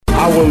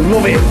will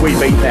love it if we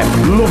beat them.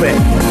 Love it.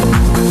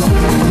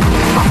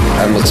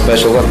 And what's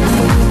special one?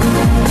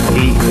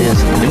 He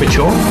is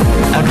immature,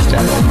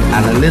 outstep,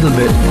 and a little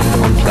bit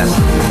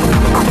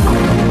unpleasant.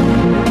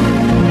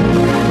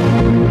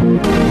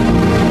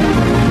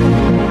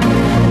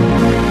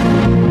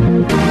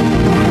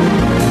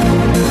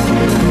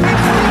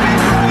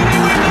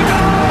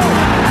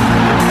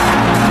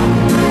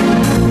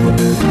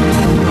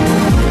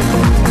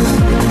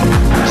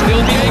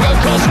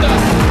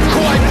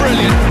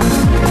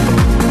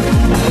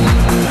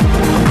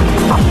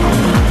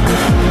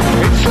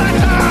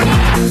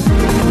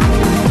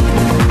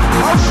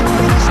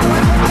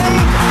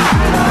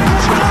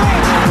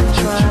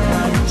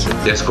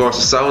 Yes, of course,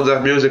 the sound of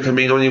that music can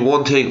mean only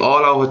one thing.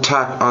 All Out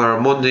Attack on our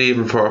Monday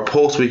evening for our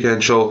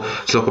post-weekend show.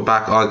 Just looking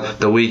back on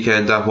the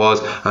weekend that was,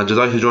 and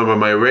delighted to join by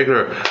my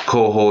regular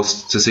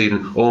co-host this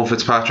evening, Owen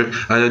Fitzpatrick,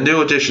 and a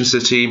new addition to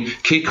the team,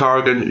 Keith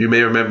Corrigan. You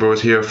may remember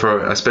was here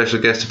for a special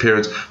guest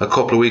appearance a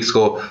couple of weeks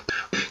ago.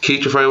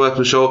 Keith, you're very welcome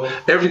to the show.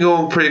 Everything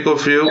going pretty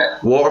good for you. Yeah.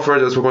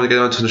 Waterford, as we're going to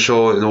get onto the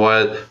show in a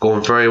while,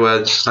 going very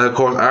well, and of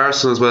course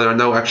Arsenal as well are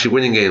now actually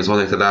winning games,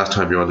 unlike the last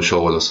time you were on the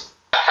show with us.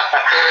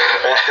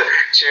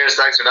 Cheers,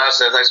 thanks for that.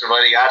 Thanks for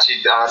inviting. I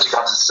actually got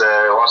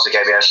to watch the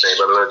game yesterday,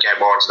 but we'll get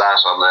more into that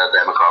on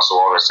them across the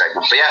water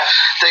segment. But yeah,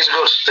 things are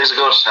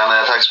good,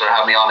 and thanks for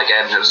having me on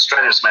again. It was a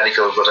strenuous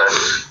medical, but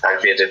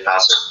thankfully I did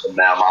pass it, and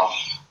now I'm on.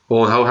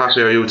 Oh, and how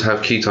happy are you to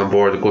have Keith on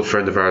board, a good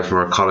friend of ours from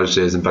our college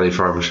days in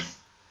Ballyfermot?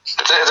 It's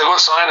a good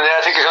sign, and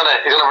I think he's gonna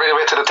bring a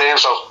bit to the team,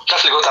 so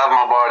definitely good to have him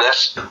on board.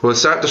 Yes. We'll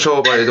start the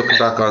show by looking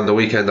back on the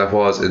weekend that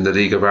was in the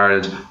League of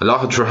Ireland. A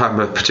lot of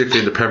drama, particularly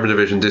in the Premier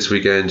Division this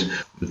weekend,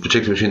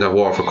 particularly between that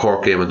Waterford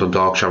Cork game and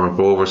Dundalk Shamrock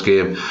Rovers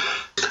game.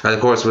 And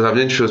of course we'll have an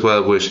interview as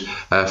well with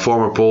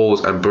former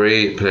Bows and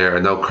Bray player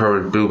and now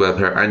current Bluebell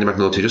player Andy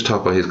McNulty, just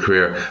talk about his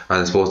career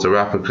and I suppose the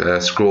rapid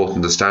growth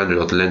in the standard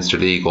of the Leinster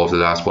League over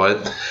the last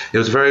while. It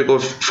was a very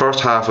good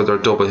first half of their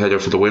double header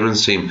for the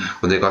women's team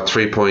when they got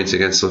 3 points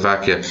against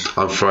Slovakia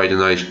on Friday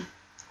night,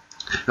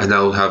 and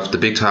now have the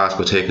big task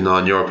of taking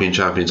on European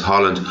champions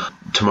Holland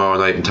tomorrow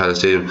night in Tallaght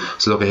Stadium.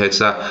 So look ahead to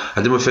that,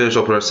 and then we'll finish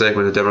up with our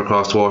segment of Them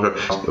Across the Water.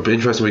 It'll be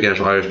interesting weekend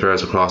for Irish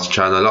players across the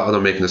channel, a lot of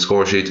them making the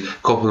score sheet, a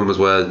couple of them as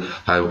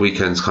well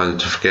weekends kind of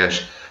to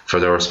forget for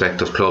their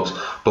respective clubs.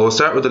 But we'll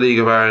start with the League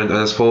of Ireland, and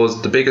I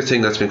suppose the biggest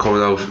thing that's been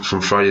coming out from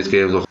Friday's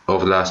games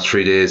over the last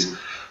 3 days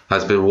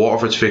has been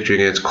Waterford's victory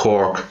against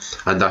Cork,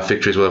 and that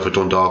victory as well for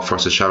Dundalk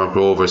versus Shamrock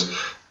Rovers.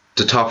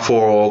 The top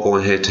four all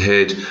going head to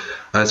head.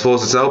 And I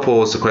suppose it's now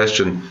posed the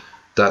question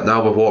that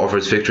now with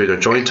Waterford's victory, they're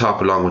joint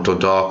top along with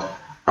Dundalk.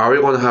 Are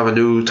we going to have a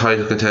new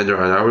title contender,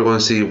 and are we going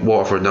to see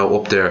Waterford now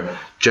up there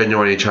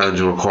genuinely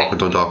challenging with Cork and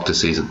Dundalk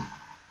this season?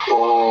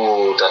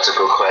 Oh, that's a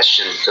good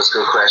question.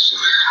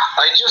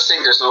 I just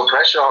think there's no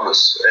pressure on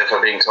us, if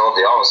I'm being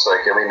totally honest.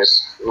 Like, I mean,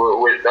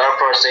 our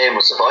first aim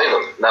was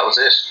survival, and that was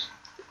it.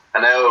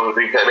 And now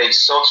we've made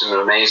such an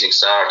amazing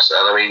start.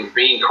 And I mean,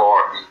 being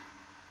Cork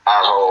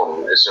at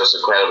home is just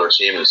an incredible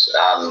achievement,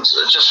 and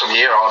just from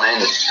here on in,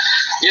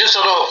 you just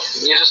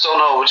don't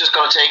know. We're just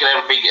going to take it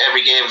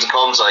every game as it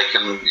comes, like,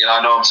 and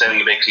I know I'm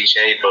sounding a bit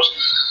cliched, but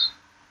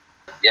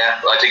yeah,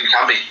 I think it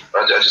can be.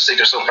 I just think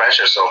there's no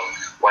pressure, so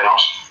why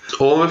not?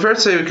 Well, we're fair to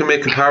say we can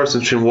make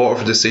comparisons between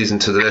Waterford this season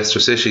to the Leicester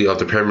City of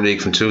the Premier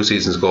League from 2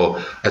 seasons ago,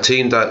 a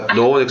team that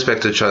no one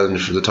expected to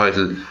challenge for the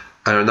title and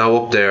are now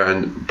up there,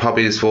 and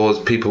probably I suppose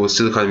people will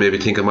still kind of maybe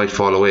think it might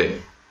fall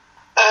away.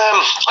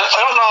 I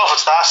don't know if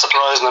it's that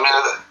surprising. I mean,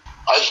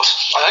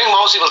 I think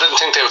most people didn't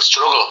think they would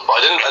struggle, but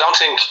I don't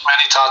think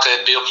many thought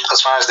they'd be up as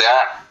far as they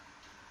are.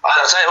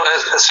 I'd say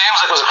it seems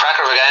like it was a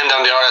cracker of a game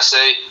down the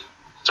RSC.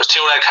 There's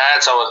 2 red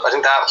cards, so I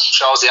think that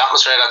shows the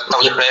atmosphere that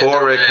was great.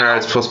 4 red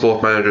cards plus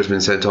both managers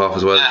been sent off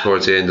as well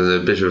towards the end of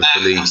the bit of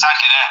the league.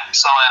 Exactly, yeah.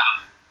 So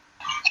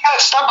yeah,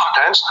 it's a stamp of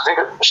attention. I think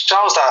it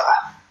shows that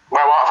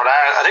where Waterford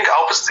are. I think it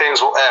opens things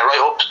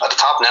right up at the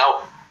top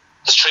now.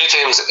 There's 3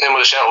 teams in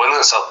with a shout of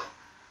winning, so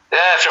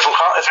yeah, if you're a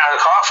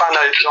Cork fan,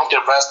 I don't be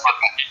impressed, but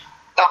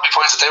that would be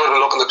points that they would have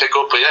been looking to pick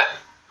up. But yeah,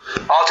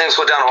 all things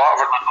go down to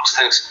Waterford with those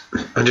things.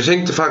 And do you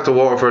think the fact that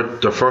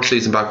Waterford, their first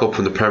season back up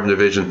from the Premier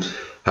Division,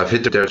 have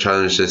hit their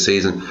challenge this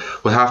season,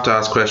 we'll have to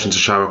ask questions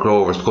to Shamrock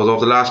Rovers, because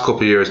over the last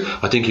couple of years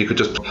I think you could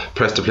just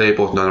press the play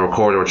button on a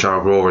recorder with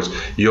Shamrock Rovers.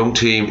 Young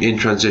team in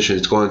transition,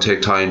 it's going to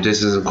take time,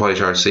 this isn't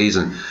quite our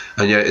season,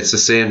 and yet it's the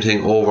same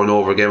thing over and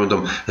over again with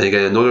them. And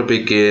again, another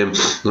big game,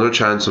 another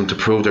chance for them to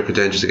prove their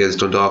credentials against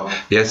Dundalk.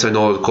 Yes, I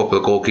know a couple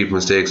of goalkeeper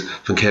mistakes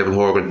from Kevin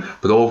Horgan,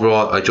 but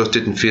overall I just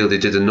didn't feel they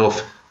did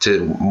enough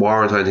to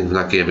warrant anything from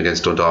that game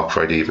against Dundalk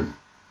Friday evening.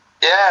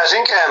 Yeah, I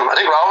think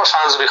Rovers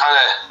fans will be kind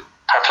of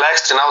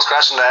perplexed,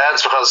 scratching their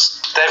heads,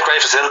 because they have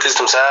great facilities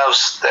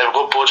themselves, they have a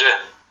good budget,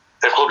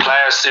 they have good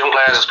players, young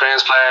players,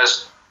 experienced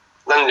players.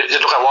 Then you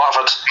look at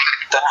Waterford,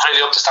 they're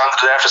really up to standard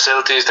to their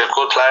facilities, they have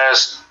good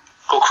players,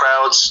 good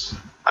crowds.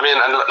 I mean,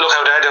 and look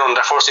how they're doing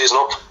their first season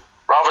up.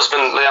 Rovers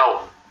been,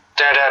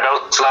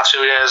 thereabouts the last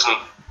few years,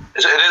 and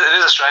it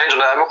is a strange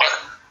one.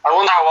 I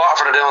wonder how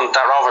Waterford are doing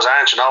that Rovers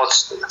aren't,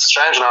 it's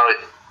strange now.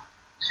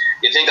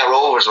 you think that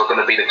Rovers were going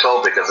to be the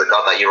club because they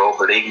got that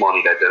Europa League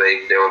money, that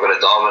they were going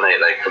to dominate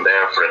like from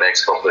there for the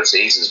next couple of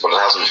seasons, but it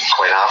hasn't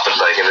quite happened.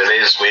 Like, and it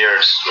is weird.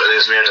 It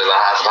is weird that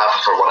it hasn't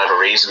happened for whatever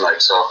reason.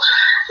 Like, so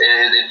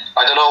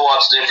I don't know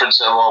what's different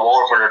to what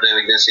Waterford are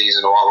doing this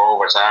season or what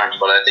Rovers aren't,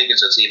 but I think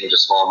it's even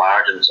just small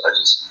margins. I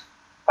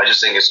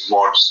just think it's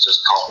more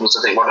just confidence,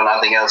 I think, more than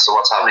anything else, so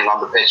what's happening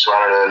on the pitch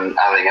rather than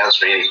anything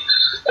else, really.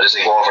 I just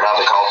think Waterford have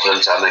the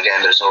confidence, and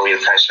again, there's no real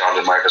pressure on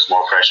them, where there's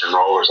more pressure on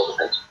Rovers, I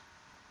think.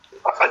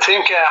 I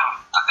think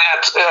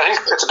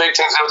it's a big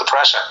thing to do with the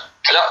pressure.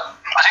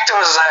 I think there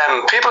was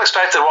people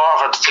expected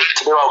Waterford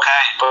to do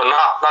okay, but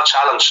not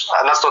challenge,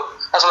 and that's what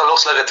it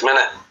looks like at the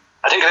minute.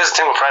 I think it is a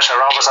thing with pressure.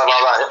 Rovers have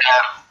all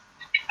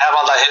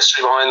that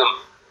history behind them.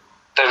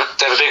 They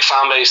have a big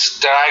fan base.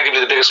 They're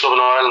arguably the biggest club in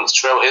Ireland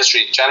throughout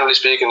history, generally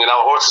speaking. You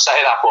know, hard to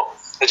say that, but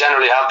they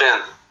generally have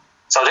been.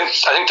 So I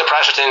think the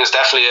pressure thing is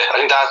definitely. I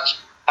think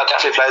that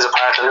definitely plays a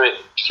part anyway.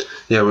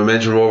 Yeah, we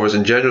mentioned Rovers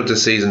in general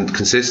this season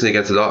consistently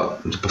against a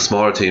lot of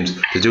smaller teams.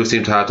 They do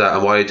seem to have that,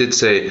 and while I did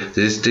say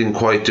they just didn't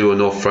quite do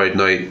enough Friday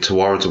night to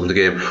warrant them in the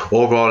game,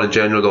 overall in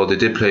general though they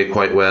did play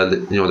quite well.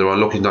 You know, they were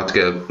unlucky not to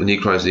get an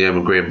equaliser at the end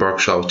when Graham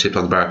Burkshaw was tipped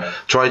on the bar.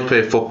 Tried to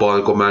play football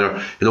in a good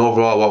manner, and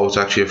overall what was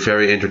actually a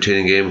very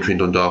entertaining game between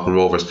Dundalk and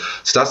Rovers.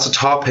 So that's the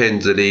top end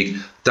of the league.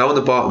 Down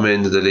the bottom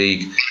end of the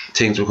league,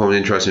 things are becoming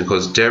interesting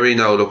because Derry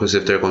now look as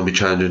if they're going to be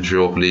challenging for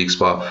Europa League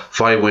spot.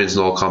 5 wins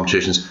in all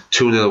competitions,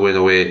 2-0 win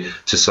away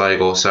to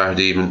Sligo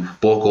Saturday evening.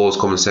 Both goals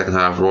come in the second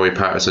half, Rory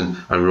Patterson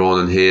and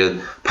Ronan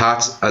Hale.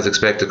 Pats, as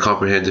expected,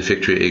 comprehensive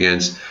victory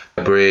against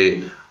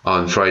Bray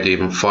on Friday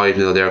evening,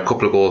 5-0 there. A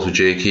couple of goals with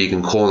Jay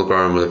Keegan, Conal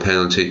Byrne with a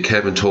penalty,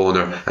 Kevin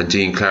Toner and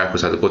Dean Clark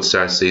was had a good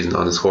start to the season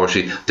on the score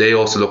sheet. They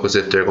also look as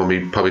if they're going to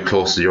be probably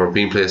close to the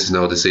European places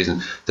now this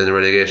season than the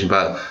relegation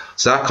battle.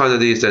 So that kind of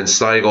leaves then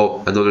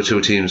Sligo, another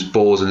two teams,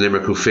 Bows and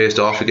Limerick, who faced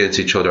off against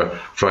each other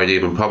Friday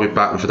evening, probably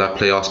battling for that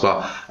playoff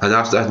spot. And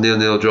after that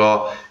 0-0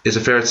 draw, is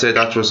it fair to say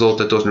that's a result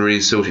that doesn't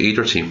really suit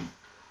either team?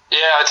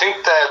 Yeah, I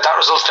think that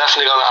result's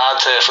definitely going to add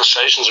to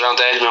frustrations around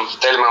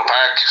Dalymount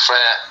Park.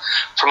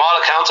 From all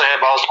accounts, I hear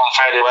Ball's playing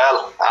fairly well,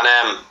 and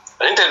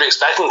I think they'd be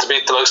expecting to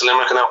beat the likes of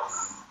Limerick now.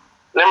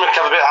 Limerick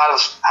had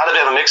a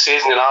bit of a mixed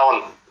season, you know,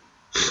 and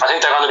I think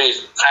they're going to be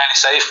fairly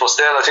safe, but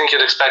still, I think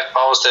you'd expect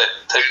Ball's to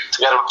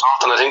get a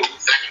result, and I think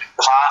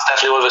the fans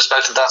definitely would have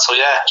expected that. So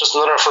yeah, just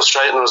another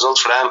frustrating result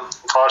for them,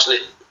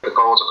 unfortunately. The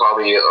goals are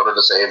probably under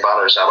the same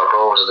banner as Shamrock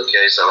Rovers in the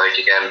case, so like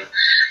again,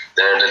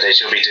 they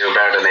should be doing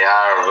better than they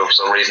are, or for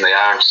some reason they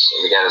aren't.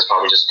 And again, it's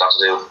probably just got to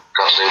do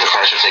the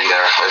pressure thing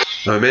there.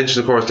 Now I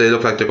mentioned, of course, they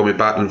look like they're going to be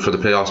battling for the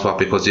playoff spot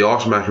because the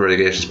automatic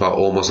relegation spot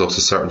almost looks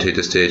a certainty at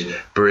this stage.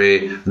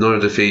 Bray, another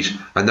defeat,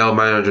 and now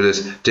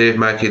managerless Dave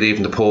Mackey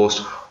leaving the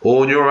post.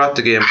 Owen, you were at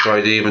the game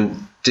Friday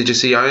evening. Did you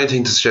see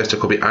anything to suggest there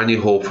could be any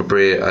hope for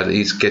Bray at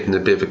least getting a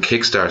bit of a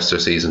kickstart to their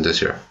season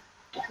this year?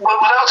 Well,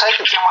 without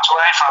taking too much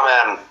away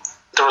from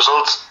the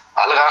results,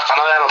 I know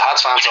I'm a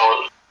Pats fan,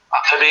 so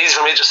it'd be easy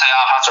for me to say,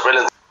 Pats are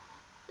brilliant.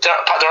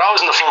 They're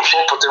always in the front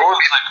foot, but they weren't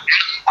like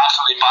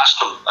absolutely bashed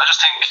them.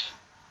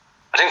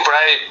 I think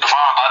Bray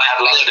performing badly had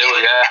a lot to do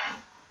with it.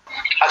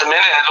 Yeah. At the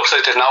minute, it looks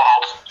like there's no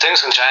hope. Things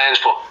can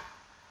change, but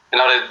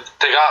you know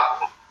they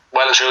got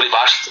well and truly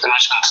bashed in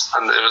Richmond,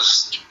 and it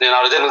was, you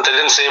know, they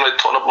didn't seem like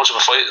putting up much of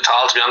a fight at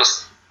all, to be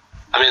honest.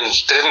 I mean,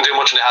 they didn't do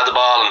much when they had the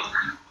ball,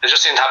 and they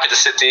just seemed happy to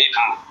sit deep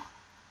and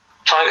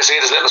try and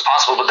concede as little as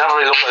possible, but never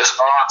really looked like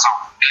scoring. So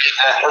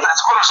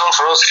it's a good result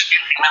for us.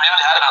 I mean, we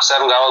only had about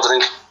 7 goals, I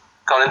think,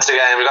 going into the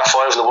game. We got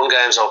 5 in the one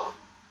game, so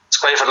it's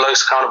great for the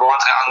likes of Conor Byrne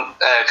to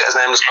get his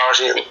name in the score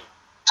sheet, and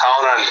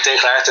Toner and Dean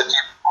Clark to keep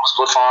us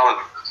good form,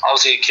 and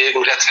obviously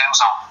Keegan get 2.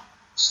 So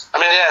I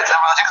mean, yeah,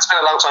 I think it's been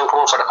a long time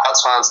coming for the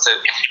Pats fans to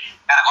get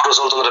a good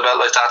result under the belt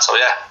like that. So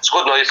yeah, it's a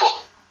good night,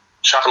 but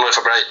shocking night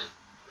for Bray.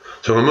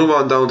 So we'll move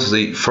on down to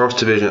the first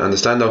division, and the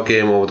standout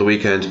game over the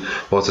weekend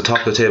was the top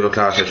of the table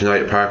clash at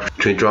United Park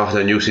between Drogheda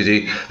and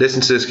UCD.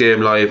 Listen to this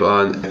game live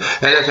on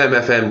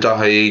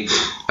nfmfm.ie.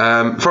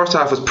 First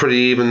half was pretty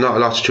even, not a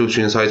lot to choose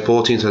between the sides.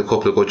 Both teams had a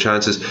couple of good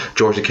chances.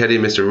 Georgie Kelly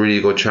missed a really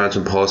good chance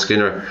from Paul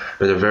Skinner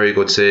with a very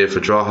good save for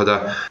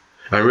Drogheda.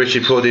 And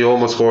Richie Puddy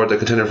almost scored the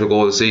contender for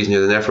goal of the season. He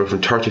had an effort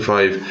from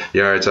 35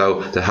 yards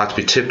out that had to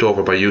be tipped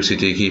over by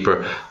UCD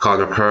keeper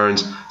Conor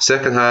Kearns.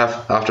 Second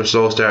half, after a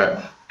slow start,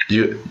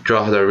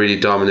 Drogheda really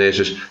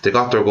dominated. They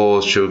got their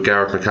goals through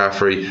Gareth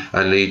McCaffrey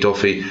and Lee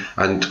Duffy,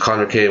 and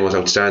Conor Kane was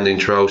outstanding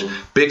throughout.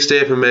 Big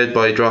statement made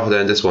by Drogheda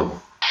in this one.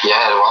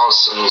 Yeah, it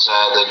was, and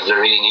they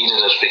really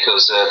needed it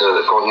because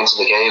going into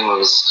the game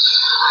the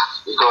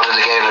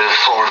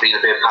form being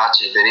a bit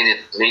patchy. They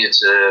needed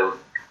to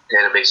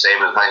get a big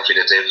statement, and thankfully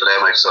they did for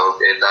them. Like, so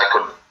that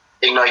could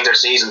ignite their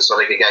season, so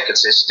they could get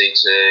consistency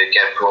to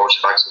get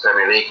promotion back to the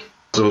Premier League.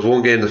 There was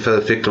one game that fell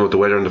victim of the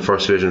weather in the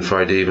first division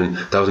Friday evening.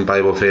 That was in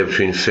Ballybough Fay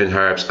between Finn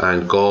Harps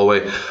and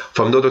Galway.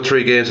 From another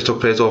 3 games that took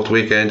place over the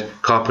weekend,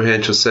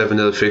 comprehensive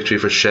 7-0 victory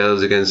for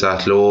Shells against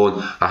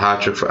Athlone, a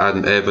hat-trick for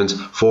Adam Evans,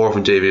 4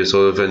 from Davy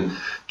O'Sullivan.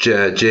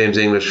 James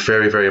English,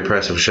 very, very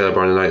impressive for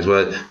Shelburne tonight as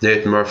well.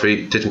 Nathan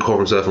Murphy didn't cover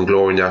himself in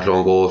glory in the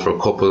Athlone goals for a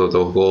couple of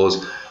those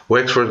goals.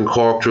 Wexford and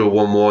Cork drew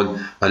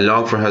 1-1, and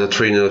Longford had a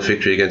 3-0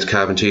 victory against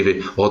Cavan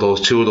TV, although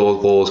 2 of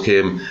those goals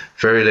came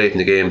very late in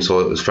the game,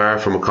 so it was far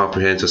from a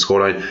comprehensive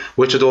scoreline.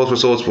 Which of those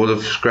results would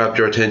have grabbed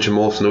your attention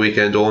most on the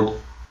weekend, Owen? It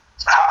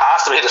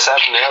has to be the 7-0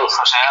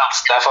 for Shels,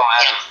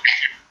 definitely.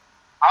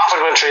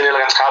 Longford went 3-0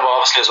 against Cavan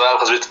obviously as well,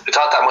 because we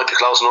thought that might be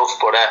close enough,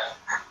 but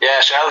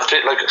Shels,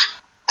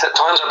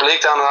 times are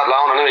bleak down in that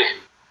loan anyway.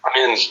 I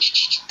mean,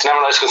 it's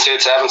never nice to concede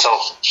 7, so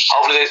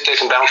hopefully they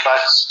can bounce back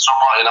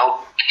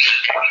somewhat,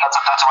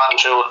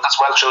 That's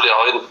well truly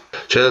hiding.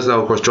 Shels now,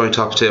 of course, joined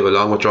top of the table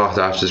along with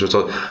Drogheda after this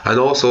result, and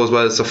also as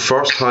well, it's the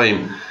first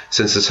time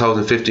since the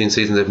 2015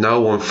 season they've now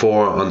won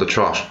 4 on the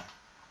trot.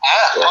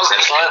 Yeah,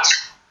 positive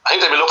signs. I think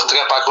they'll be looking to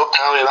get back up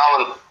now,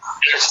 and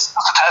it's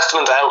a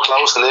testament to how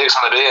close the league's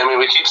going to be. I mean,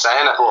 we keep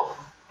saying it, but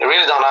you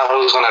really don't know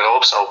who's going to go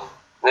up, so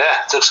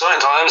yeah, it's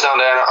exciting times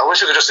down there. I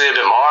wish we could just see a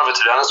bit more of it,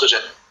 to be honest with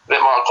you. A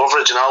bit more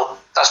coverage,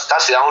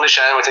 That's the only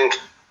shame, I think,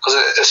 because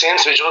it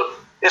seems to be,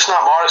 if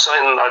not more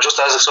exciting, or just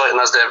as exciting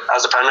as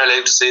the Premier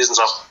League this season.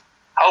 So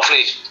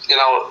hopefully,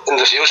 in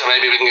the future,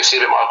 maybe we can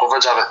see a bit more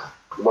coverage of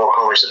it. More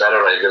coverage the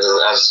better, right? Because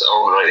as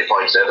Owen rightly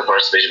pointed out, the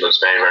first division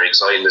looks very, very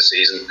exciting this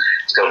season.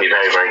 It's going to be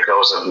very, very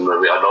close, and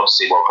I'd love to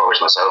see more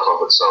coverage myself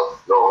of it. So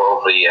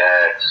hopefully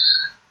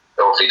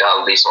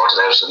that'll be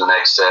sorted out in the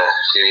next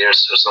few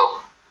years or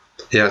so.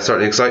 Yeah,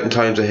 certainly exciting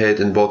times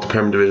ahead in both the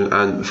Premier Division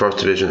and First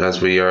Division,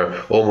 as we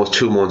are almost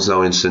 2 months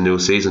now into the new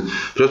season.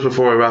 Just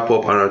before we wrap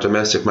up on our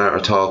domestic matter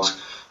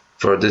talks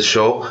for this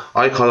show,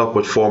 I caught up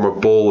with former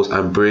Bows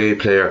and Bray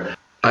player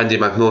Andy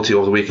McNulty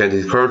over the weekend.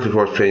 He's currently, of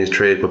course, playing his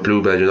trade with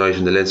Bluebell United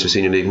in the Leinster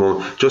Senior League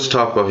moment, just to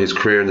talk about his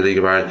career in the League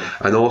of Ireland,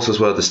 and also as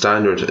well the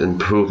standard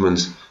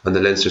improvements in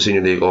the Leinster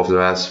Senior League over the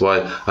last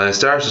while. And I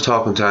started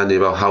talking to Andy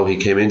about how he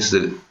came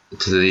into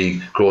the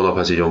league growing up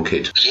as a young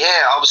kid.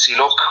 Yeah, obviously,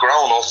 look,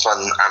 growing up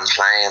and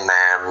playing,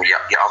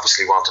 you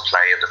obviously want to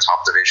play in the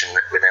top division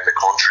within the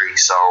country,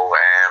 so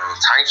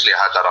thankfully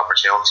I had that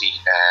opportunity.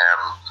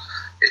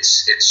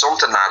 It's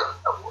something that,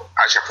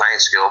 as you're playing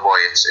schoolboy,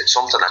 it's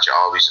something that you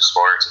always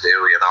aspire to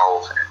do,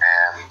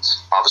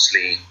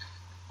 obviously,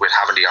 with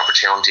having the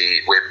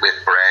opportunity with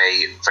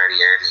Bray very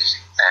early,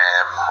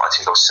 I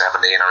think I was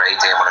 17 or 18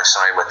 when I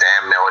signed with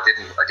them. Now I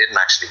didn't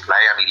actually play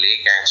any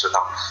league games with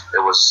them.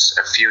 It was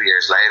a few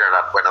years later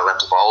that when I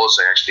went to Bows,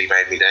 I actually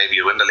made my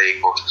debut in the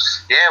league. But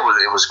yeah,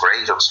 it was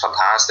great. It was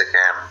fantastic.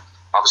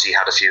 Obviously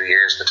had a few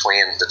years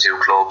between the two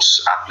clubs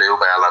at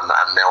Bluebell and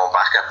now I'm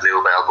back at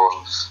Bluebell, but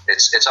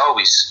it's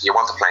always, you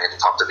want to play in the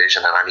top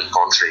division in any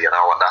country, and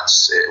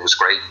it was a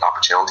great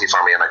opportunity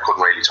for me and I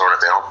couldn't really turn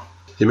it down.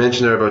 You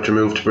mentioned there about your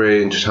move to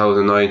Bray in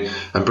 2009,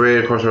 and Bray,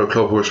 of course, are a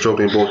club who are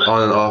struggling both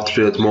on and off the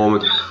field at the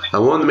moment,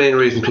 and one of the main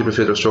reasons people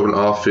feel they're struggling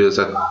off field is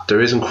that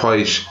there isn't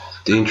quite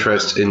the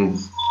interest in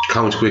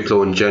County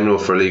Wicklow in general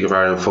for League of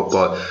Ireland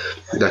football,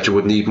 that you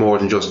would need more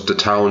than just the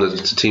town that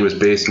the team is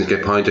based in to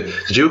get behind it.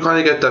 Did you kind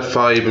of get that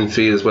vibe and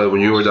feel as well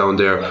when you were down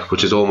there,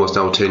 which is almost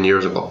now 10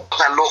 years ago?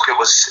 And look, it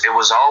was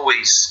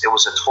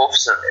a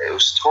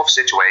tough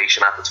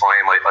situation at the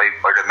time. I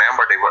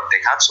remember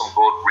they had some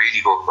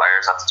really good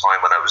players at the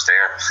time when I was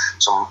there,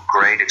 some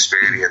great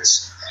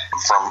experience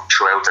from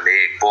throughout the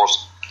league, but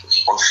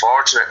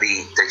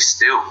unfortunately they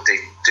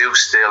do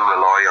still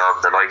rely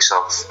on the likes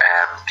of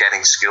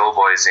getting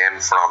schoolboys in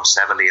from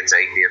 17s,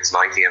 18s,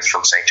 19s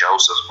from St.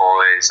 Joseph's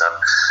boys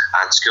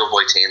and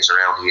schoolboy teams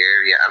around the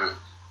area, and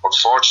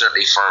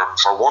unfortunately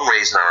for one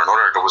reason or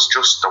another there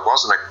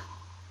wasn't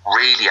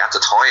really at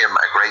the time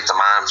a great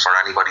demand for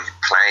anybody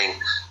playing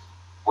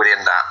within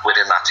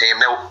that team.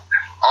 Now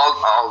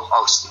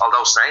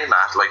although saying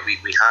that, like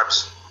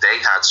they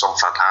had some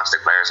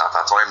fantastic players at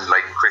that time,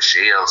 like Chris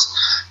Shields,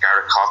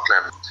 Garrett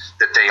Coughlin,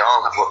 that they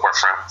all were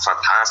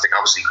fantastic.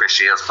 Obviously Chris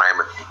Shields playing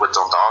with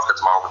Dundalk at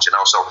the moment,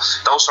 so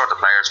those sort of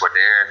players were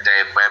there.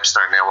 Dave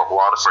Webster now at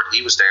Waterford,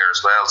 he was there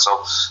as well.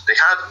 So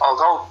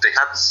although they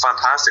had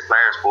fantastic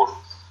players, but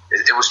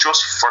it was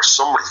just for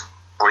some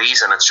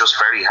reason it's just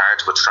very hard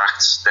to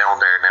attract down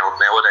there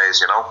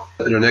nowadays.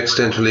 Your next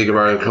stint for League of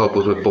Ireland club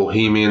was with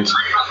Bohemians.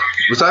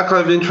 Was that kind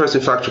of an interesting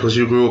factor because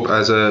you grew up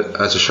as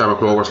a Shamrock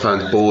Rovers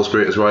fan, Bows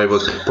great as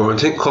rivals, but when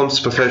it comes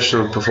to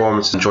professional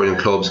performance and joining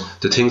clubs,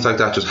 the things like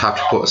that just have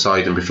to put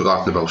aside and be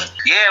forgotten about?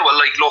 Yeah, well,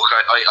 look,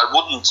 I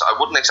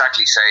wouldn't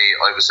exactly say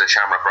I was a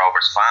Shamrock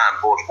Rovers fan,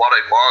 but what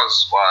I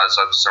was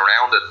I was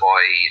surrounded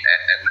by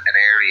an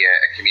area,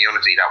 a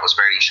community that was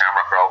very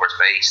Shamrock Rovers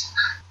based.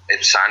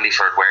 It's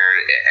Sandyford, where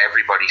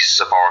everybody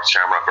supports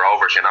Shamrock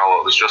Rovers. It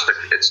was just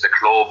it's the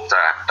club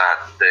that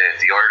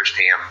the Irish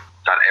team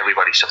that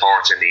everybody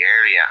supports in the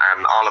area,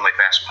 and all of my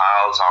best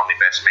pals, all my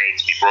best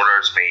mates, my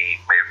brothers,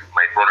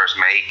 my brother's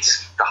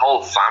mates, the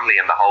whole family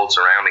and the whole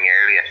surrounding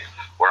area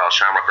were all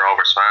Shamrock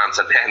Rovers fans.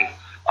 And then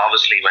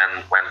obviously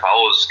when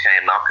Bows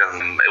came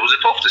knocking, it was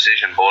a tough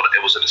decision, but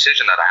it was a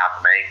decision that I had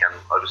to make, and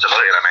I was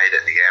delighted I made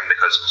it in the end,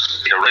 because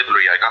the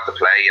rivalry, I got to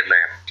play in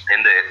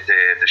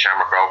the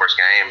Shamrock Rovers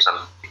games, and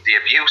the the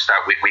abuse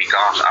that we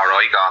got, or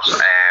I got,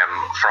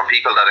 from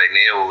people that I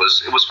knew,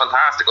 it was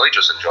fantastic. I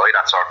just enjoyed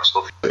that sort of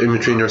stuff. In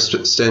between your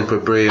stint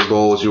with Bray and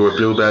Bowes, you were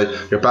Bluebell.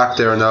 You're back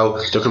there now.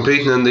 They're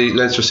competing in the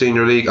Leinster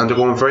Senior League, and they're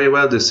going very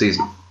well this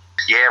season.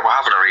 Yeah, we're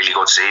having a really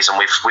good season.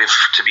 We've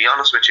to be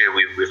honest with you,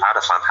 we've had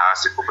a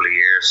fantastic couple of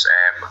years.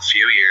 A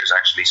few years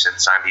actually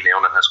since Andy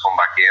McNulty has come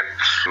back in.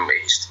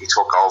 He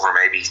took over.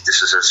 Maybe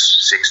this is his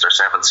 6th or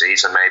 7th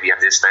season, maybe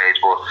at this stage.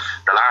 But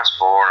the last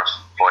 4 or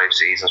 5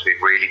 seasons,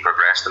 we've really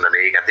progressed in the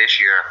league. And this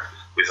year,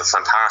 we've a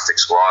fantastic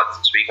squad.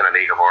 Speaking of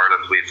League of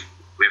Ireland,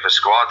 we've a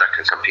squad that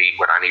can compete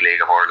with any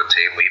League of Ireland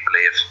team. We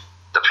believe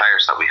the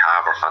players that we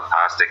have are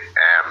fantastic.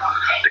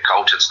 The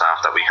coaching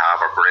staff that we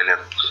have are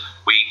brilliant.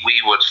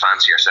 We would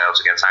fancy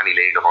ourselves against any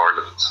League of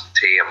Ireland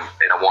team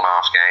in a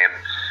one-off game.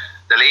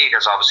 The league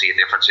is obviously a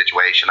different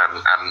situation,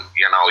 and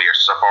you know, your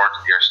support,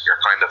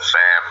 you're kind of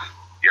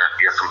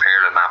you're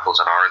comparing apples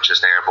and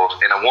oranges there. But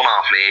in a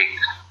one-off league,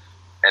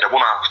 in a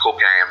one-off cup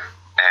game,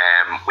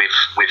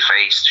 we've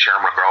faced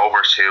Shamrock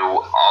Rovers, who,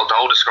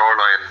 although the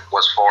scoreline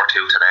was 4-2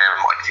 to them,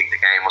 I think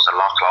the game was a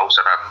lot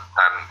closer than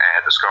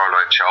the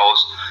scoreline shows.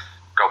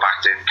 Go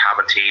back to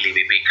Cabinteely,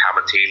 we beat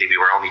Cabinteely. We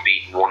were only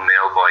beaten 1-0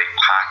 by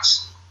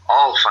Pats.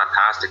 All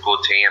fantastic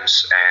good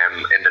teams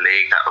in the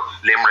league.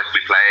 Limerick, we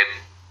played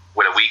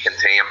with a weakened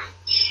team,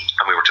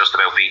 and we were just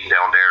about beaten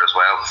down there as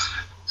well.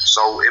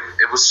 So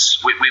it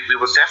was we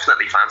would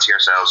definitely fancy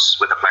ourselves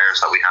with the players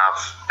that we have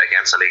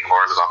against the League of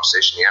Ireland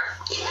opposition.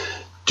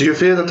 Yeah. Do you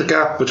feel that the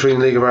gap between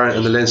League of Ireland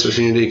and the Leinster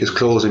Senior League is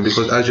closing?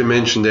 Because as you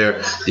mentioned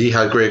there, he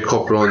had great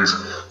cup runs.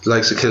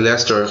 Likes of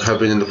Killester have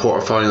been in the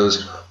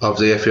quarterfinals of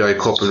the FAI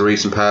Cup in the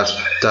recent past.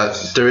 That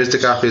there is, the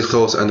gap is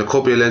close, and there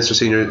could be a Leinster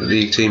Senior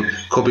League team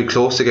could be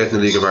close to getting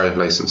the League of Ireland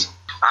licence.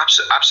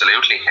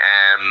 Absolutely.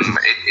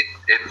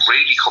 It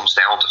really comes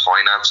down to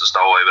finances,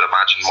 though. I would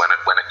imagine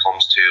when it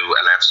comes to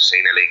a Leinster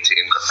Senior League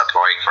team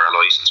applying for a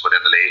licence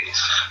within the league.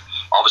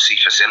 Obviously,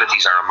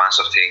 facilities are a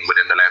massive thing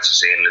within the Leinster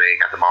Senior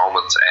League at the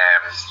moment.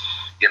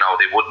 You know,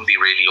 they wouldn't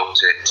be really up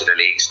to the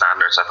league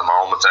standards at the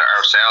moment.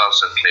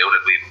 Ourselves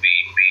included,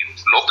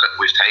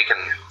 we've taken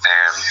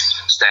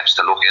steps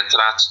to look into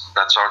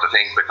that sort of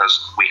thing, because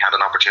we had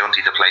an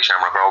opportunity to play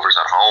Shamrock Rovers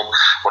at home,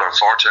 but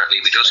unfortunately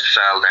we just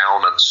fell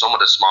down on some of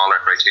the smaller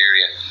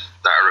criteria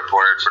that are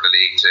required for the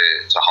league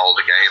to hold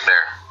a game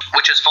there,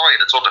 which is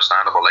fine. It's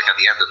understandable. Like, at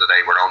the end of the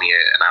day, we're only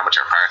an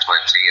amateur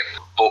part-time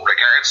team. But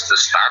regards to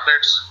the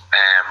standards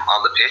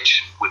on the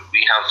pitch,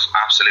 we have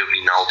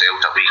absolutely no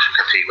doubt that we can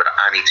compete with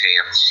any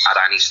team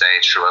at any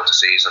stage throughout the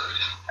season.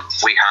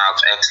 We have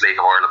ex-League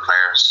of Ireland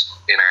players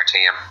in our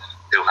team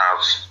who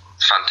have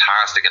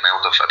fantastic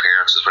amount of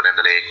appearances within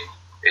the league.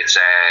 It's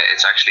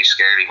actually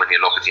scary when you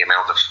look at the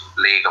amount of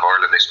League of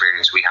Ireland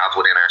experience we have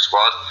within our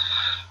squad.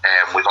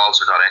 We've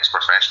also got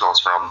ex-professionals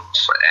from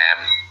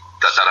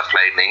that have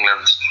played in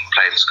England,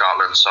 played in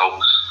Scotland. So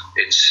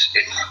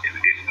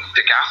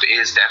the gap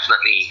is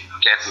definitely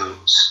getting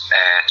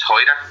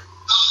tighter.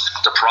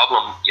 The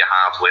problem you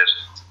have with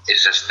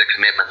is just the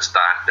commitment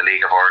that the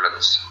League of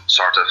Ireland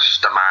sort of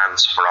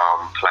demands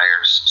from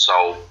players.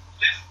 So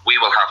we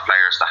will have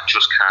players that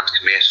just can't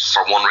commit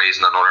for one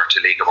reason or another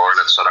to League of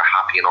Ireland, so they're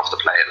happy enough to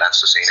play at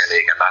Leinster Senior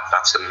League, and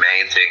that's the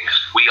main thing.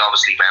 We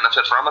obviously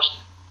benefit from it,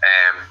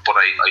 but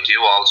I do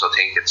also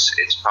think it's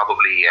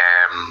probably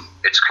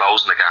it's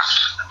closing the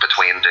gap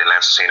between the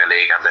Leinster Senior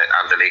League and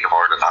the League of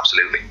Ireland.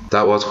 Absolutely.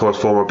 That was, of course,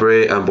 former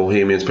Bray and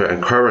Bohemians player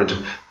and current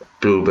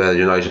Bluebell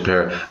United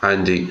player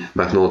Andy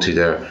McNulty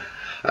there.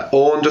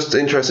 Owen, just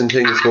the interesting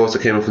thing, I suppose,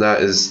 that came up from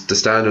that is the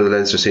standard of the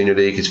Leinster Senior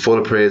League. He's full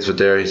of praise for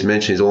there. He's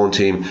mentioned his own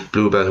team,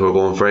 Bluebell, who are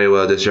going very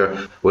well this year,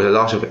 with a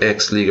lot of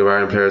ex-League of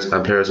Ireland players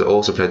and players that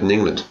also played in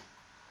England.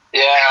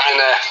 Yeah, I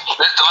mean,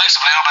 the likes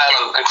of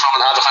Bluebell and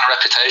Crumlin have a kind of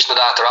reputation of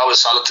that. They're always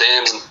solid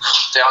teams, and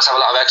they always have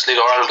a lot of ex-League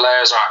of Ireland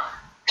players, or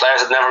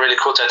players that never really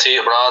cut their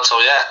teeth abroad.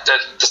 So yeah,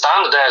 the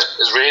standard there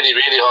is really,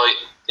 really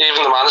high.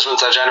 Even the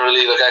management are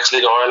generally like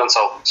ex-League of Ireland,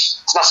 so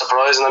it's not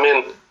surprising. I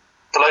mean,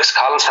 the likes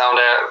of Collinstown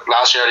there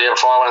last year, the year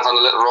before, went on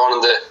a little run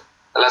in the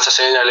Leinster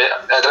Senior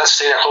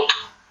Cup,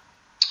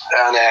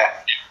 and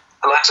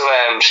the likes of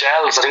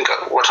Shells, I think,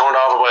 were turned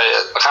over by,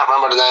 I can't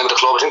remember the name of the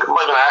club. I think it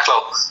might have been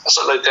Arklow. It's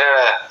like they're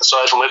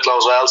aside from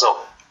Wicklow as well.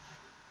 So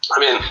I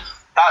mean,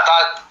 that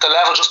the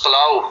level just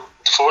below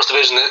the first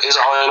division is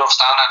a high enough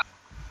standard.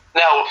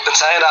 Now, in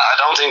saying that, I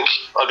don't think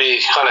I'd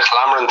be kind of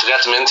clamouring to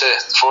get them into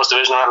the first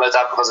division or anything like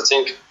that, because I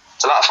think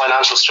it's a lot of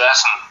financial stress,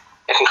 and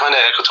it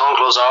could turn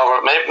close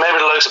over. Maybe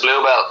the likes of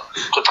Bluebell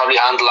could probably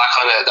handle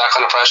that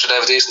kind of pressure. They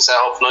have a decent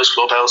setup, nice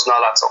clubhouse and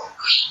all that. So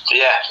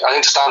yeah, I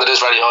think the standard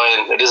is very high,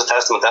 and it is a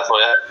testament,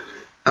 definitely.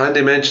 Yeah.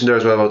 Andy mentioned there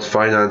as well about the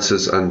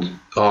finances and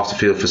off the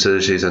field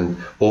facilities,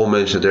 and Owen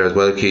mentioned it there as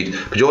well, Keith.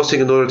 But you also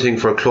think another thing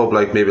for a club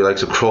like maybe like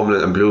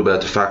Crumlin and Bluebell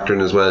to factor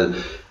in as well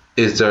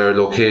is their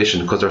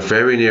location, because they're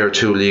very near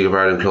two League of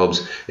Ireland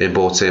clubs in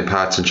both St.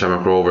 Pat's and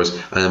Shamrock Rovers,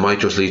 and it might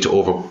just lead to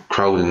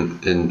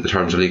overcrowding in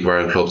terms of League of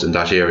Ireland clubs in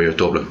that area of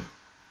Dublin.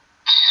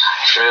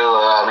 True.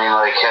 I mean,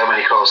 like how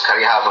many clubs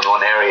can you have in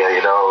one area? You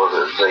know,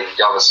 like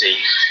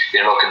obviously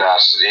you're looking at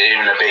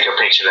even a bigger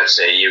picture. Let's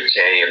say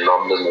UK and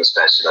London,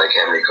 especially, like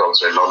how many clubs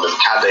are in London?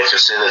 Can they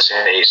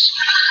facilitate,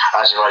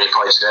 as you've already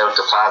pointed out,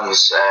 the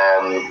plans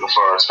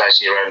for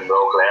especially around the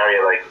local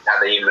area? Like,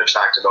 can they even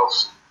attract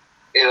enough?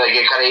 Like,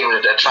 it can't even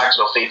attract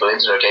enough people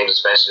into their games,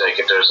 especially like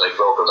if there's like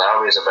local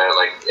derbies about.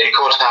 Like, it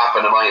could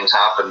happen, it mightn't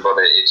happen,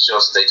 but it's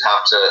just they'd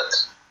have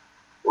to.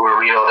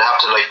 You know, they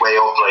have to like weigh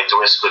up like the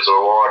risk with the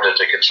reward that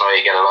they can try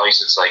and get a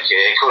license. Like,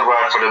 it could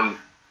work for them.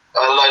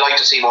 I like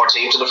to see more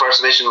teams in the first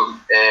division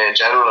in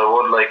general. I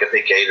would. Like, I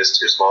think 8 is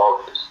too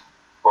small,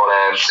 but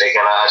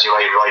again, as you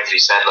rightly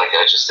said, like,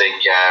 I just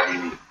think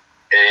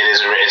it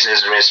is a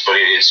risk, but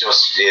it's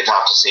just you'd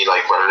have to see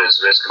like whether it's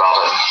a risk or not,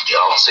 and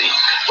obviously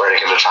where they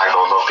can attract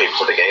enough people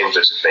for the games,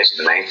 which is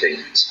basically the main thing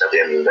at the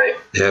end of the day.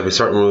 Yeah, it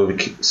certainly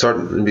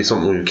be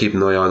something we'll keep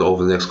an eye on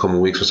over the next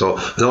coming weeks or so.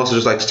 And also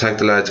just like to thank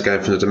the lads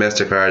again from the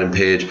Domestic Ireland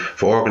page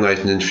for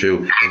organising the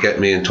interview and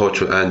getting me in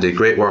touch with Andy.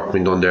 Great work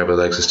being done there by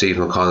the likes of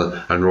Stephen O'Connell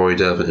and Rory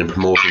Delvin in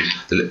promoting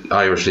the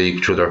Irish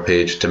League through their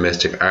page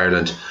Domestic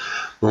Ireland.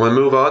 When we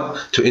move on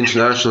to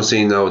international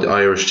scene now, the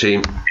Irish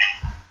team.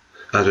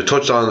 As we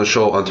touched on the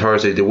show on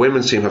Thursday, the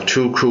women's team have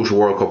 2 crucial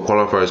World Cup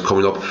qualifiers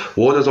coming up.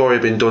 One has already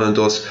been done and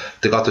dust.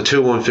 They got the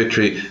 2-1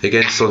 victory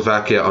against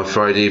Slovakia on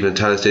Friday evening at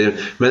Tallaght Stadium.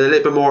 Made a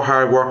little bit more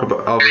hard work of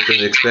it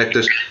than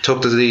expected.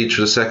 Took the lead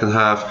through the second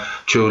half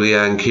through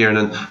Leanne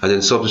Kiernan, and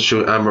then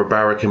substitute Amber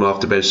Barra came off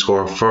the bench to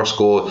score her first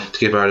goal to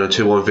give Ireland a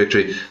 2-1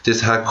 victory.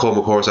 This had come,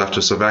 of course, after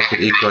Slovakia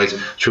equalised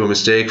through a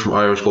mistake from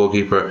Irish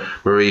goalkeeper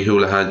Marie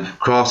Houlihan,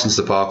 crossed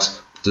into the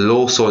box, the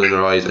low sun in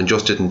her eyes, and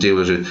just didn't deal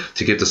with it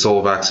to give the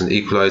Slovaks an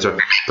equaliser.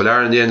 But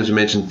Ireland in the end, as we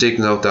mentioned,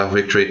 digging out that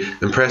victory.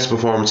 Impressive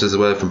performances as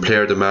well from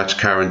player of the match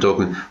Karen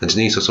Duggan, and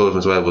Denise O'Sullivan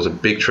as well was a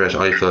big threat,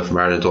 I felt, from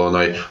Ireland all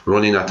night,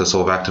 running at the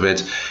Slovak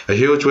event. A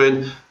huge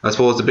win. I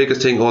suppose the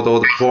biggest thing, although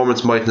the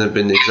performance mightn't have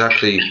been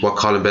exactly what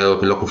Colin Bell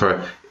had been looking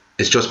for,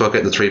 it's just about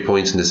getting the 3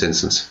 points in this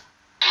instance.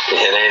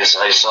 It is.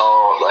 I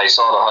saw the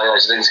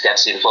highlights. I didn't get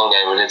to see the full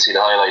game, but I did see the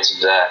highlights,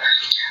 and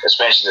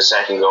especially the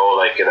second goal,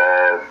 like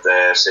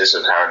the assist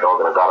of Karen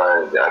Duggan.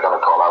 I gotta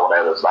call that one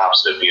out. It was an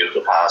absolute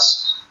beautiful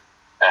pass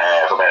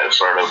for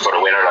the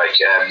winner. Like,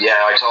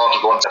 I thought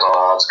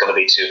it's going to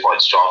be 2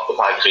 points dropped, but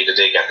thankfully they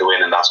did get the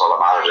win, and that's all that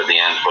mattered in the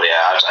end. But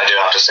yeah, I do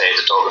have to say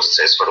that Duggan's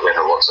assist for the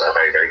winner was a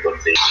very, very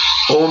good feat.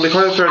 Oh, it'd be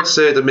quite fair to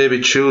say that maybe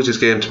Tuesday's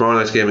game, tomorrow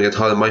night's game against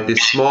Holland, might be a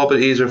small bit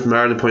easier from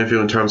Ireland's point of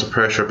view in terms of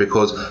pressure,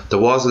 because there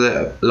was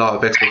a lot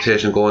of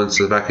expectation going into the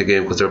Slovakia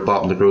game because they're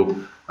bottom of the group,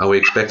 and we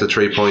expected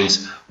 3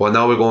 points. Well,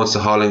 now we're going to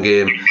the Holland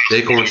game.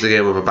 They come into the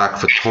game with a back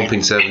foot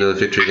thumping 7-0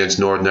 victory against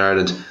Northern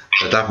Ireland.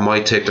 That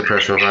might take the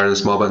pressure off Ireland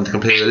small bit and they can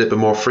play a little bit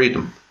more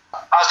freedom.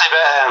 As they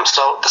bet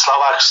the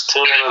Slovaks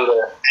 2-0 in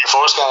the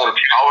first game over there,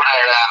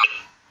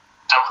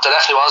 there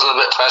definitely was a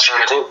little bit of pressure,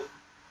 and I think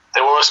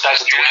they were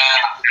expected to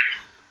win.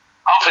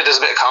 Hopefully there's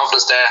a bit of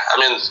confidence there. I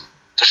mean,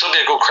 there should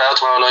be a good crowd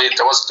tomorrow night.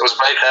 There was a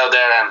great crowd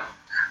there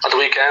at the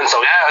weekend, so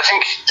yeah, I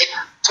think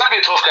it's going to be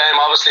a tough game,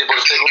 obviously, but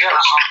if they can get a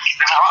result,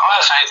 I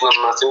have faith in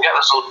them. If they can get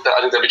a result, I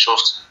think they'll be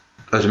chuffed.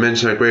 As I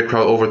mentioned, a great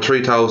crowd, over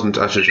 3,000,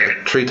 actually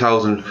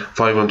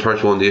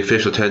 3,531, the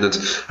official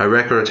attendance, a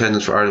record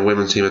attendance for Ireland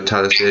women's team at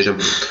Tallaght Stadium.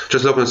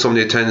 Just looking at some of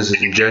the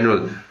attendances in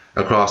general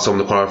across some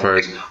of the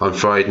qualifiers on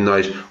Friday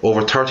night,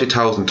 over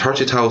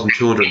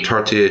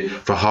 30,238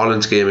 for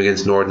Holland's game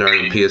against Northern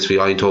Ireland PSV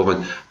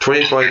Eindhoven.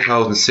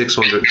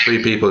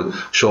 25,603 people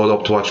showed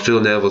up to watch Phil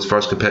Neville's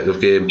first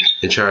competitive game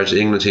in charge of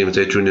the England team as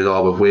they drew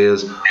 0-0 with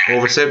Wales.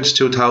 Over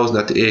 72,000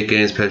 at the 8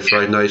 games played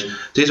Friday night.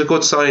 These are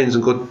good signs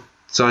and good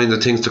signs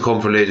of things to come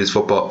for ladies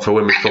football, for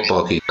women's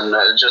football, Keith. And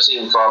just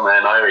even from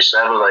an Irish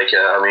level, like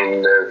I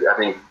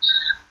think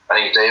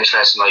the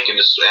interest in in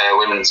just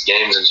women's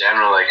games in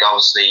general, like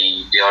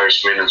obviously the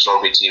Irish women's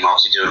rugby team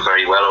obviously doing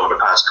very well over the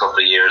past couple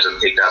of years, and I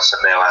think that's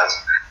now has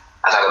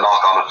had a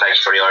knock-on effect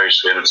for the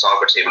Irish women's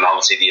soccer team, and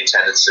obviously the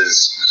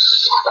attendances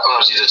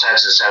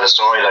tell a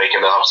story,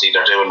 and obviously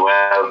they're doing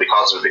well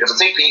because of it. Because I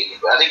think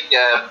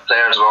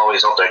players are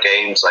always up their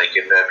games, like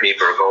if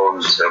people are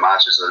going to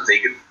matches, and I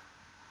think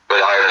but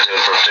Ireland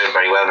are doing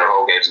very well in their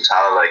home games in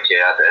Tallaght. I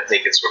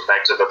think it's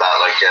reflective of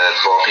that. The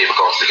more people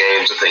go to the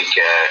games, I think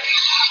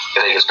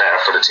it's better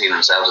for the team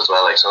themselves as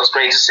well. So it's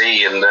great to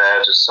see, and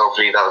just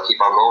hopefully that'll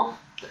keep on going.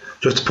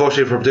 Just to push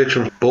you for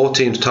prediction, both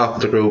teams top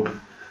of the group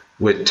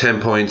with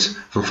 10 points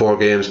from 4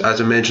 games.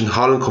 As I mentioned,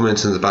 Holland come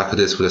into the back of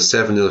this with a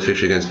 7-0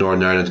 victory against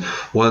Northern Ireland.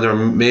 One of their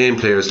main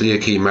players, Leah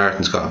Key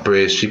Martin's got a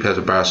brace. She plays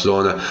with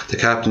Barcelona. The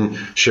captain,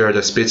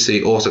 Sherda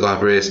Spitzy, also got a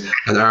brace,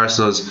 and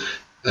Arsenal's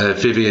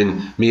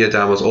Vivian Mia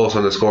Damos also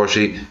on the score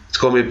sheet. It's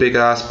going to be a big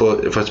ask,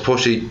 but if it's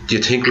pushy, do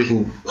you think we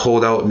can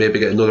hold out and maybe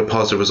get another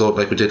positive result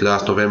like we did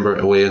last November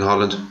away in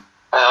Holland?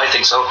 I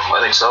think so.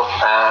 It is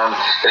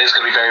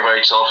going to be very,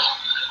 very tough.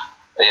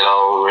 We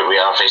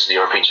are facing the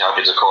European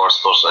champions, of course,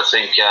 but I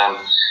think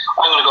I'm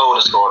going to go with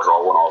a score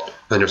draw 1-1.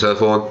 And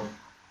yourself, Owen?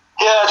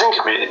 Yeah, I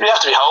think we have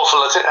to be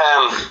hopeful. I think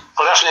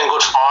we're definitely in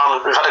good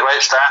form. We've had a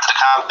great start to the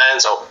campaign,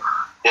 so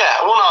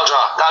yeah, a 1-1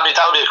 draw.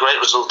 That'll be a great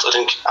result, I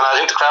think, and I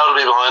think the crowd will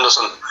be behind us,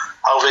 and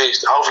hopefully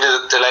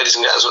the ladies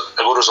can get us a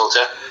good result.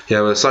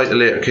 Yeah, well, a slightly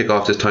later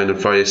kick-off this time on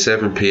Friday,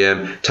 7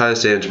 p.m. Tallaght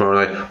Stadium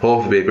tomorrow night.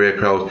 Hopefully be a great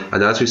crowd.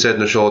 And as we said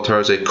in the show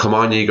Thursday, come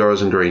on ye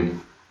girls in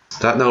green.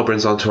 That now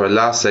brings on to our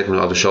last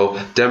segment of the show,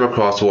 Dem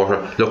Across the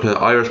Water, looking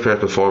at Irish player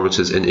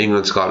performances in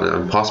England, Scotland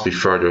and possibly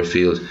further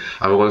afield.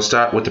 And we're going to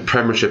start with the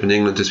Premiership in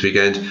England this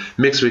weekend.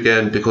 Mixed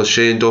weekend because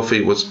Shane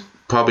Duffy was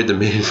probably the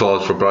main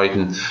fault for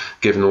Brighton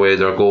giving away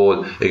their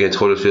goal against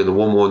Huddersfield, a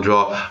 1-1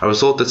 draw. A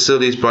result that still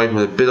leaves Brighton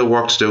with a bit of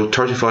work to do.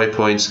 35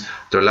 points,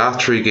 their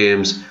last 3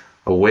 games,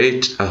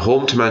 at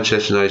home to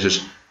Manchester United,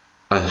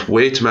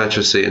 away to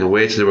Manchester City and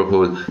away to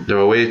Liverpool. They're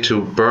away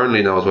to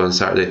Burnley now as well on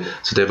Saturday,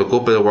 so they have a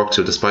good bit of work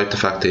to do despite the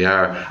fact they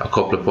are a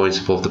couple of points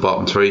above the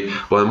bottom 3.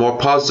 But in more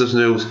positive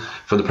news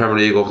from the Premier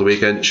League over the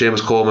weekend,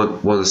 Seamus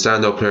Coleman, one of the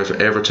standout players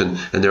for Everton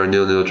in their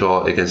 0-0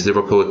 draw against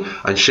Liverpool,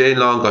 and Shane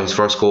Long got his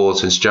first goal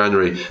since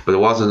January, but it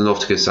wasn't enough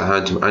to get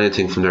Southampton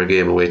anything from their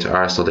game away to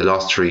Arsenal. They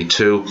lost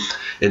 3-2.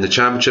 In the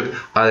Championship,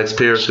 Alex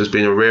Pearce has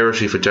been a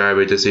rarity for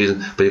Derby this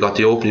season, but he got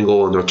the opening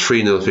goal in their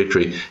 3-0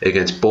 victory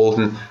against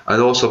Bolton.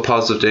 And also a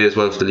positive day as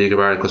well for the League of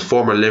Ireland, because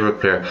former Limerick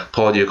player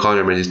Paddy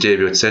O'Connor made his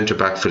debut at centre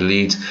back for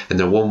Leeds in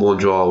their 1-1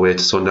 draw away to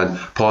Sunderland.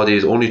 Paddy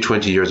is only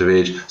 20 years of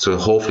age, so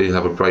hopefully he'll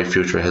have a bright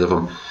future ahead of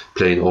him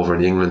playing over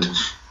in England.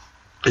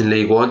 In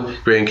League 1,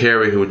 Graham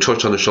Carey, who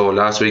touched on the show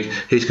last week,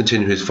 he's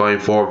continued his fine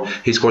form.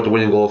 He scored the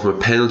winning goal from a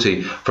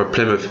penalty for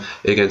Plymouth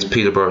against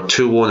Peterborough.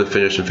 2-1 and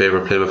finished in favour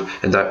of Plymouth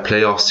in that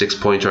playoff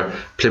 6-pointer.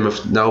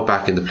 Plymouth now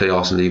back in the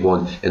playoffs in League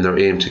 1 in their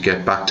aim to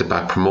get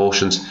back-to-back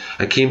promotions.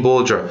 And Keane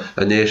Bolger,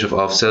 a native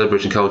of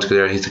Celbridge in County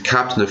Kildare, he's the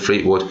captain of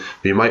Fleetwood,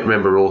 who you might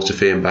remember rose to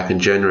fame back in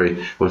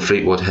January when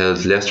Fleetwood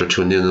held Leicester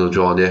to a 0-0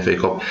 draw in the FA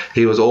Cup.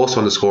 He was also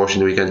on the score sheet in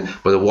the weekend,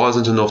 but it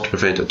wasn't enough to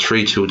prevent a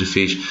 3-2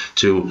 defeat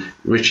to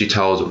Richie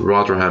Towell's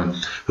Rotherham,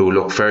 who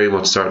look very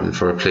much certain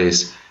for a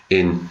place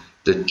in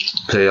the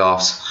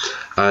playoffs.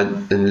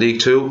 And in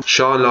League 2,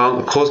 Sean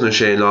Long, a cousin of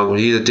Shane Long,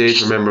 he had a day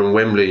to remember in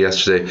Wembley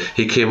yesterday.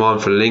 He came on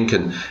for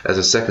Lincoln as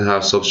a second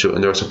half substitute,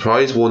 and their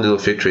surprise 1-0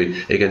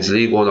 victory against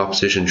League 1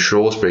 opposition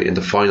Shrewsbury in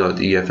the final of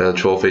the EFL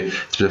Trophy.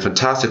 It's been a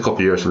fantastic couple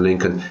of years from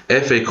Lincoln.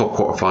 FA Cup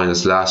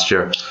quarter-finals last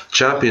year,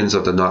 champions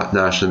of the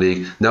National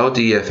League, now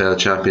the EFL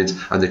champions,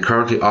 and they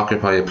currently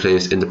occupy a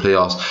place in the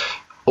playoffs.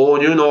 Oh,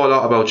 and you know a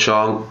lot about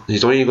Sean.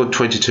 He's only got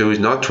 22, he's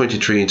not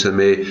 23 until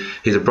May.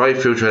 He's a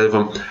bright future ahead of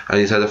him, and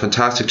he's had a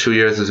fantastic 2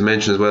 years, as I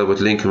mentioned, as well,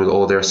 with Lincoln, with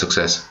all their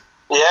success.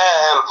 Yeah,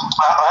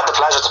 I had the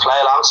pleasure to play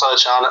alongside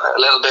Sean a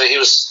little bit.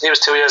 He was 2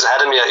 years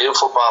ahead of me at youth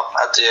football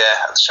at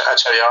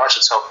Cherry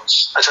Orchard, so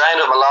I trained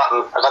with him a lot,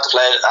 and I got to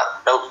play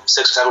at about 6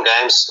 or 7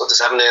 games with the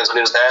 7 days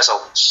when he was there, so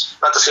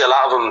I got to see a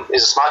lot of him.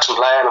 He's a smashing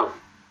player, and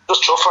I'm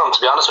just chuffed for him,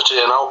 to be honest with you,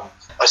 you know.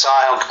 I saw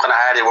how kind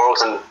of hard he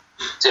worked and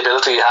the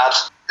ability he had.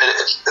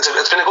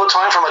 It's been a good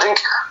time for him. I think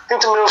the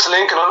move to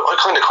Lincoln, I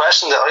kind of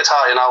questioned it. I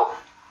thought, you know,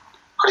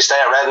 could he stay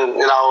at Redden?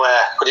 You know,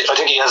 I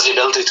think he has the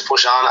ability to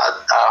push on at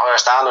a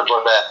higher standard,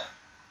 but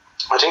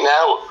I think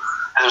now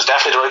it was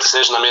definitely the right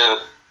decision. I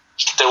mean,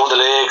 they won the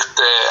league,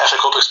 the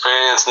FA Cup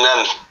experience, and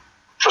then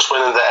just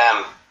winning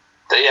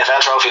the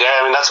EFL trophy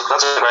there. I mean, that's a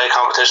great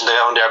competition to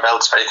get under their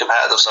belts, very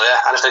competitive. So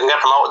yeah, and if they can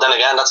get promoted then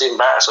again, that's even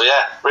better. So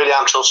yeah, really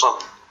am chuffed for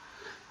him.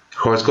 Of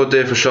course, good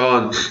day for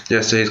Sean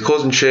yesterday. His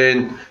cousin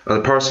Shane, on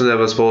a personal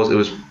level, I suppose it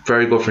was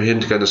very good for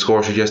him to get the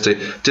score sheet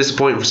yesterday.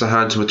 Disappointing for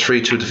Southampton with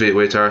 3-2 defeat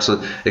away to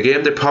Arsenal. A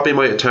game they probably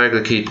might have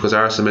targeted keep, because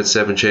Arsenal made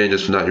 7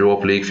 changes from that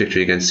Europa League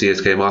victory against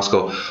CSK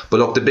Moscow. But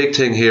look, the big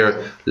thing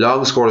here,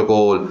 Long scored a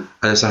goal, and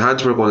if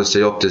Southampton are going to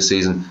stay up this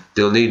season,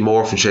 they'll need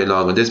more from Shane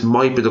Long, and this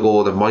might be the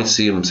goal that might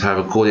see them have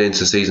a good end to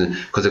the season,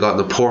 because they've got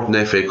an important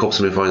FA Cup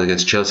semi-final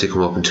against Chelsea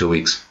coming up in 2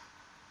 weeks.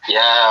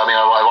 Yeah, I mean,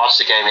 I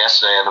watched the game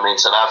yesterday, and I mean,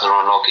 Southampton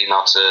were unlucky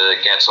not to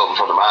get something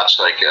from the match.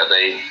 They went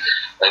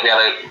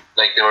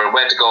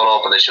to goal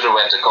up, and they should have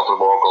went a couple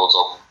more goals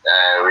up.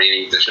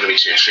 Really, they should have been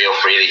 2-3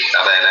 up really,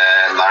 and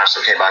then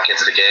Arsenal came back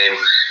into the game,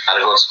 had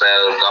a good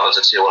spell, got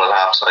it to 2-1 at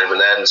half time, and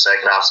then the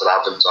second half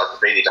Southampton got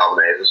completely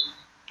dominated.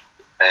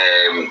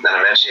 And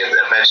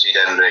eventually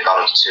then they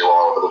got it to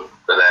 2-all,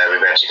 but we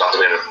eventually got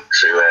the win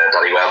through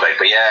Donny Welbeck.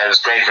 But yeah, it was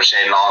great for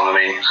Shane Long. I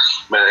mean,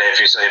 if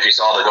you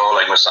saw the goal,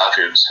 like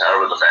Mustafi, was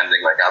terrible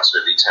defending, like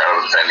absolutely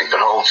terrible defending.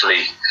 But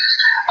hopefully,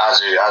 as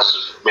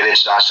with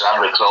international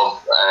and with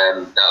club,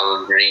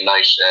 that'll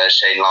reignite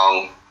Shane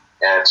Long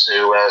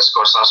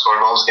to start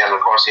scoring goals again. And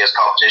of course, he has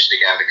competition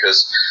again,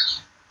 because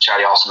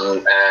Charlie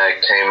Austin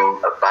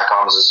came back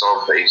on as a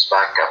sub. He's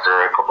back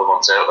after a couple of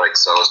months out,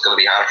 so it's going to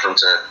be hard for him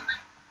to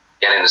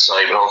get in the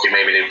side, but hopefully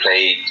maybe they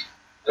play.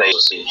 But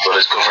it's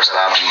good for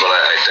Southampton, but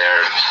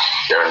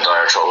they're in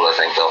dire trouble, I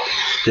think, though.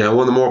 Yeah,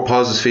 one of the more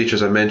positive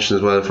features I mentioned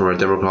as well from our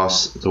Dem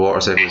Across the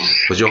Water segment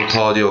was young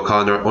Paddy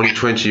O'Connor, only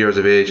 20 years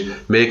of age,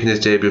 making his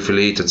debut for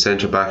Leeds at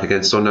centre back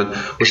against Sunderland.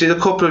 We've seen a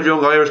couple of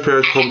young Irish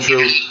players come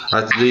through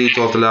at Leeds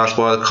over the last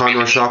while.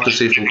 Conor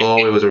O'Shaughnessy from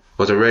Galway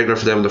was a regular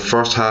for them in the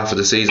first half of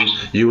the season.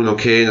 Ewan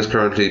O'Kane is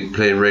currently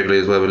playing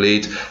regularly as well with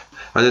Leeds.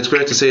 And it's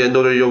great to see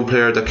another young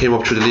player that came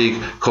up through the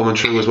league coming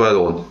through as well,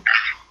 Owen. Yeah,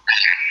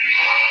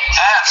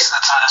 it's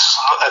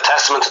a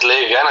testament to the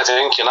league again, I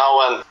think, you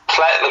know, and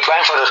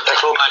playing for a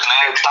club like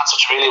League, that's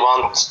what you really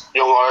want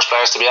young Irish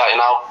players to be at, you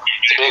know.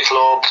 It's a big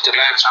club, they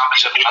play the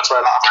championship, that's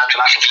where a lot of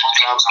internationals come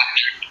from. So,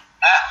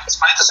 yeah, it's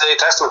great to see,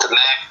 testament to the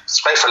league.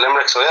 It's great for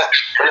Limerick, so yeah,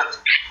 brilliant.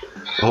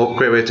 I hope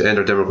great way to end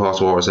our Denver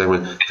Crosswalker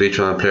segment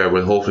featuring on a player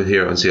we'll hopefully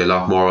hear and see a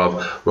lot more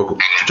of.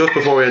 Just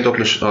before we end up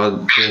finish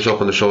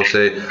up on the show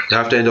today, we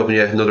have to end up in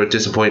yet another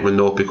disappointment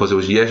note, because it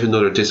was yet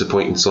another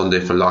disappointing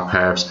Sunday for Lough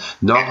Harps,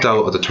 knocked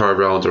out of the third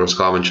round of the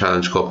Roscommon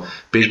Challenge Cup,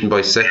 beaten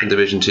by second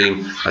division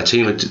team, a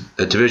team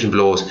at division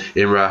below us,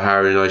 Imra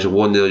Harry United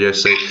 1-0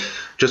 yesterday.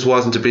 Just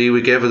wasn't to be.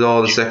 We gave it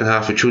all the second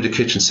half. We threw the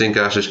kitchen sink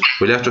at it.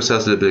 We left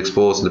ourselves a little bit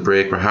exposed in the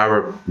break, where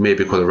Harrow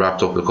maybe could have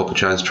wrapped up with a couple of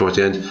chances towards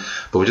the end.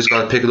 But we just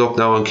got to pick it up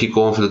now and keep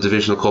going for the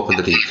divisional cup in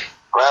the league.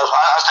 Well,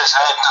 as they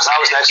said, there's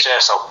always next year,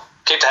 so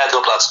keep the head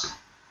up, lads.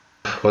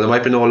 Well, there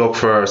might be no luck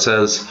for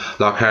ourselves.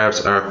 Lough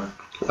Harps, our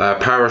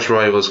parish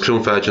rivals,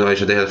 Clonfad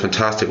United, they had a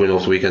fantastic win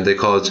over the weekend. They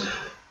caused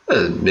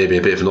maybe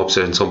a bit of an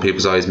upset in some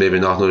people's eyes, maybe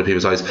not in other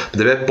people's eyes, but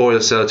they bet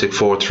Boyle Celtic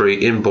 4-3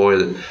 in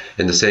Boyle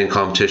in the same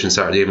competition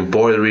Saturday evening.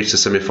 Boyle reached the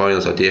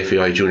semi-finals of the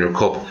FAI Junior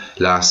Cup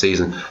last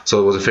season, so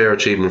it was a fair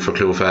achievement for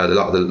Clonfad. A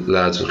lot of the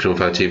lads from the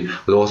Clonfad team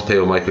will also play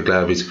with Michael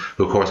Glavies,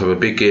 who of course have a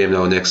big game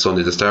now next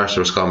Sunday, the start of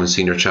the Roscommon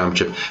Senior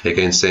Championship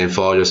against St.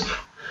 Faulius.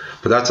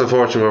 But that's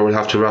unfortunately where we'll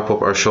have to wrap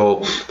up our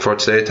show for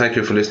today. Thank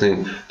you for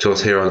listening to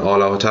us here on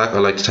All Out Attack. I'd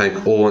like to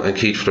thank Owen and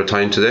Keith for their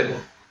time today.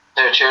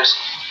 Yeah, cheers.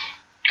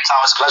 It's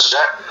always a pleasure,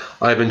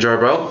 Jack. I've been Ger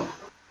Brown.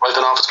 I've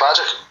been on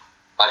Fitzpatrick.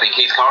 I've been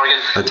Keith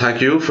Corrigan. And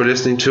thank you for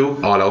listening to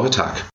All Out Attack.